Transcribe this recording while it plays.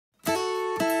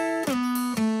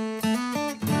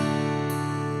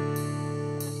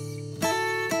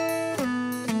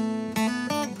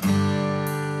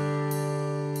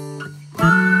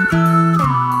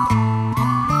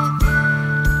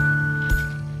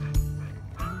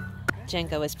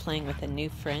Django is playing with a new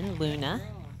friend, Luna.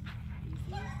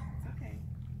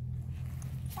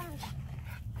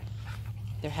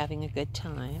 They're having a good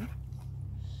time.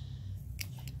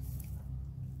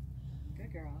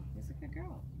 Good girl. Who's a good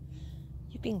girl?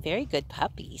 You're being very good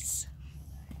puppies.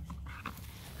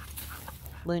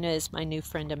 Luna is my new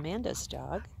friend Amanda's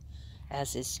dog,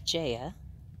 as is Jaya.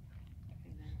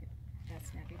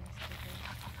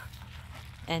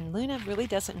 And Luna really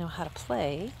doesn't know how to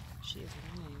play. She is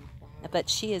learning. But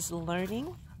she is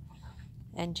learning.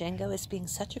 And Django is being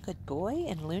such a good boy,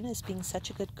 and Luna is being such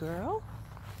a good girl.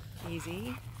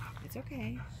 Easy. It's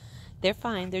okay. They're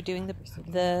fine. They're doing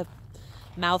the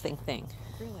mouthing thing.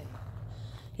 Really?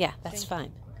 Yeah, that's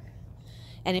fine.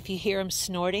 And if you hear them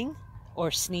snorting or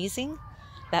sneezing,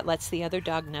 that lets the other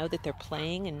dog know that they're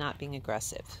playing and not being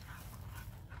aggressive.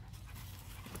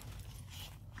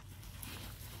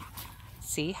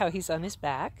 See how he's on his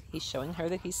back? He's showing her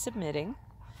that he's submitting.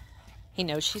 He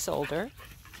knows she's older.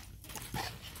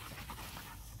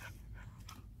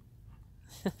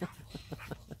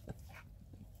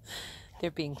 They're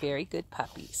being very good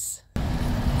puppies.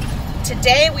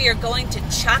 Today we are going to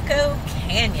Chaco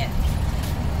Canyon.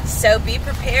 So be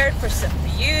prepared for some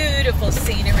beautiful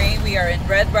scenery. We are in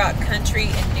Red Rock Country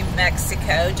in New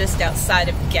Mexico, just outside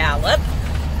of Gallup.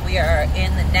 We are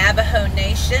in the Navajo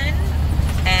Nation,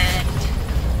 and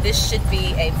this should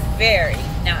be a very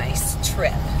nice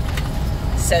trip.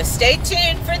 So stay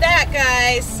tuned for that,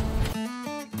 guys.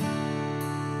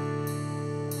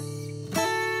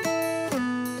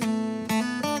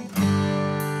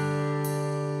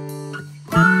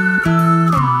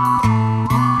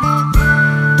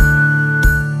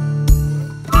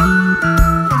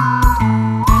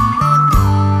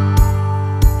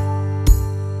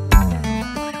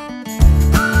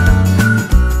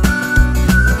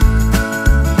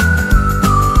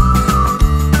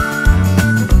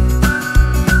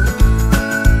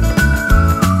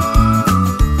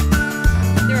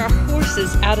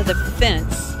 Out of the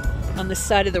fence on the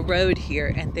side of the road here,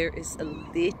 and there is a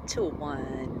little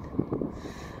one.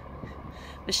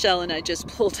 Michelle and I just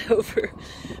pulled over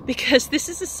because this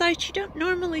is a sight you don't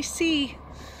normally see.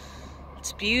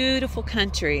 It's beautiful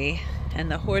country,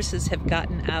 and the horses have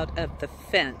gotten out of the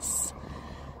fence.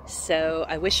 So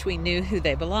I wish we knew who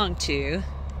they belonged to,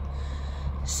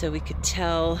 so we could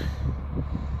tell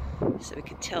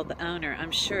the owner.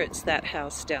 I'm sure it's that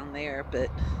house down there, but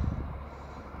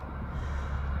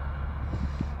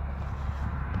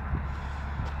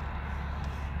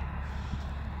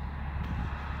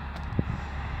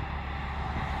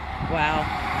wow.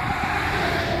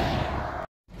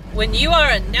 When you are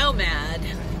a nomad,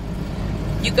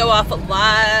 you go off a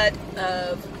lot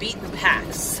of beaten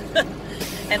paths.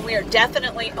 And we are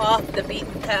definitely off the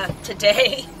beaten path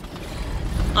today.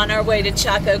 On our way to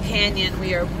Chaco Canyon,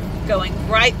 we are going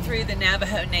right through the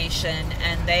Navajo Nation,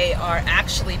 and they are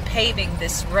actually paving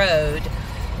this road.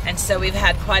 And so we've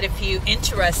had quite a few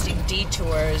interesting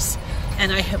detours,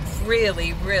 and I have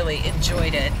really, really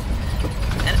enjoyed it.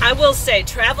 And I will say,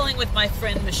 traveling with my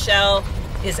friend Michelle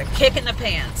is a kick in the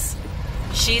pants.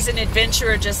 She's an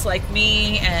adventurer just like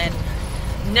me, and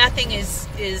nothing is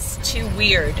too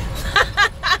weird.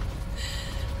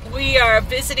 We are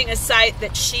visiting a site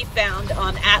that she found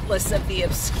on Atlas of the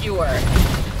Obscure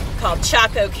called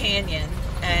Chaco Canyon,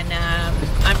 and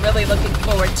I'm really looking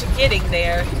forward to getting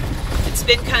there. It's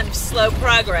been kind of slow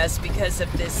progress because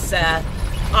of this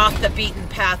off the beaten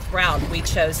path route we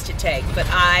chose to take, but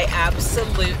I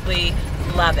absolutely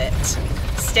love it.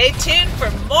 Stay tuned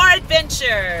for more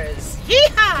adventures.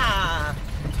 Yeehaw!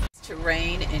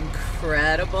 Terrain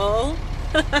incredible.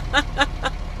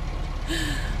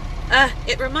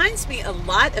 It reminds me a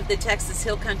lot of the Texas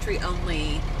Hill Country,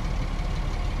 only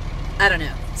I don't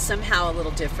know, somehow a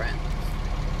little different.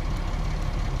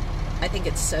 I think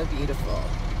it's so beautiful.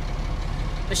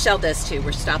 Michelle does too.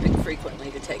 We're stopping frequently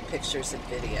to take pictures and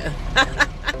video.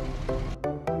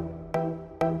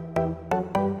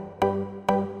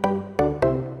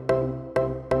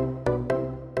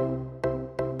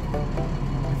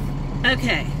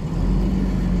 Okay.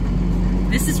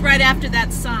 This is right after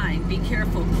that sign, be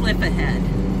careful, cliff ahead.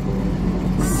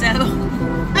 So,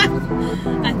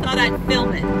 I thought I'd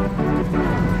film it.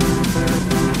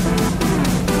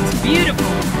 It's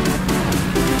beautiful.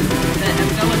 But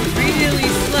I'm going really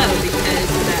slow because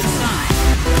of that sign.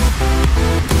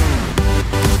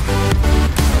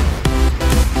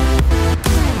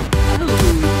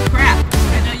 Oh, crap.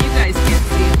 I know you guys can't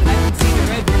see it, but I can see the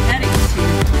road we're heading to.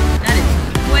 That is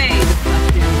way the fuck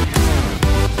down there.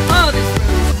 Oh, this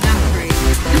road is not great.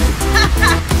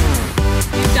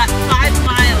 We've got 5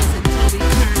 miles until we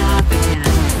turn off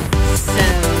again. So,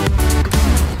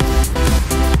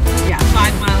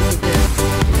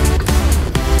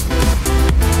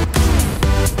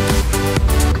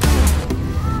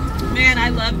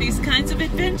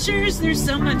 they're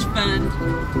so much fun.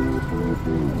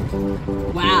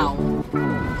 Wow.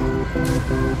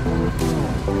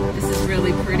 This is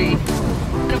really pretty.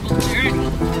 Incredible journey.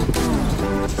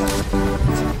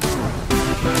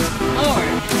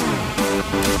 Lord.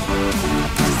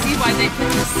 See why they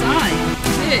put the sign.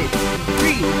 Good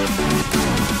grief.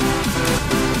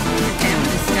 Okay, I'm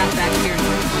going to stop back here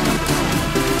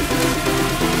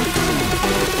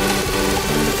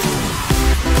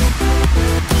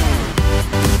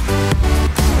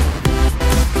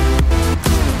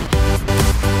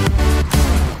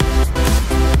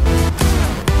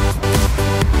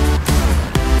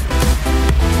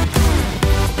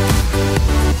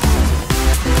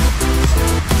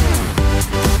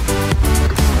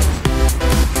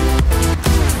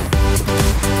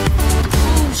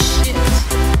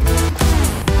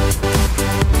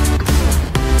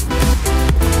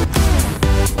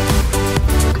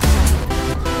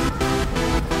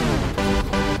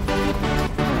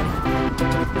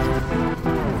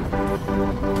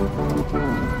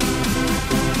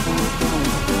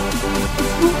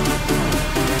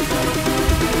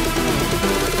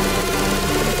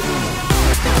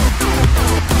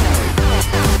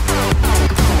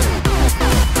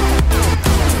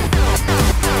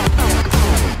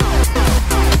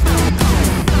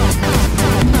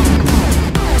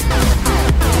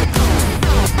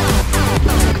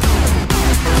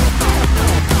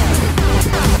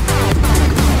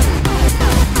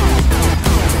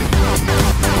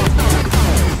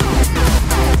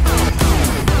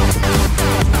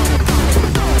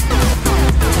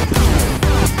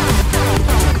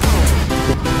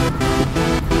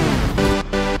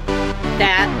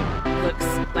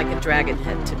and dragon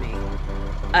head to me.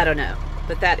 I don't know,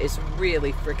 but that is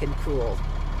really freaking cool.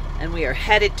 And we are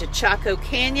headed to Chaco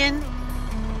Canyon,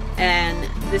 and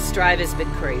this drive has been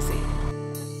crazy.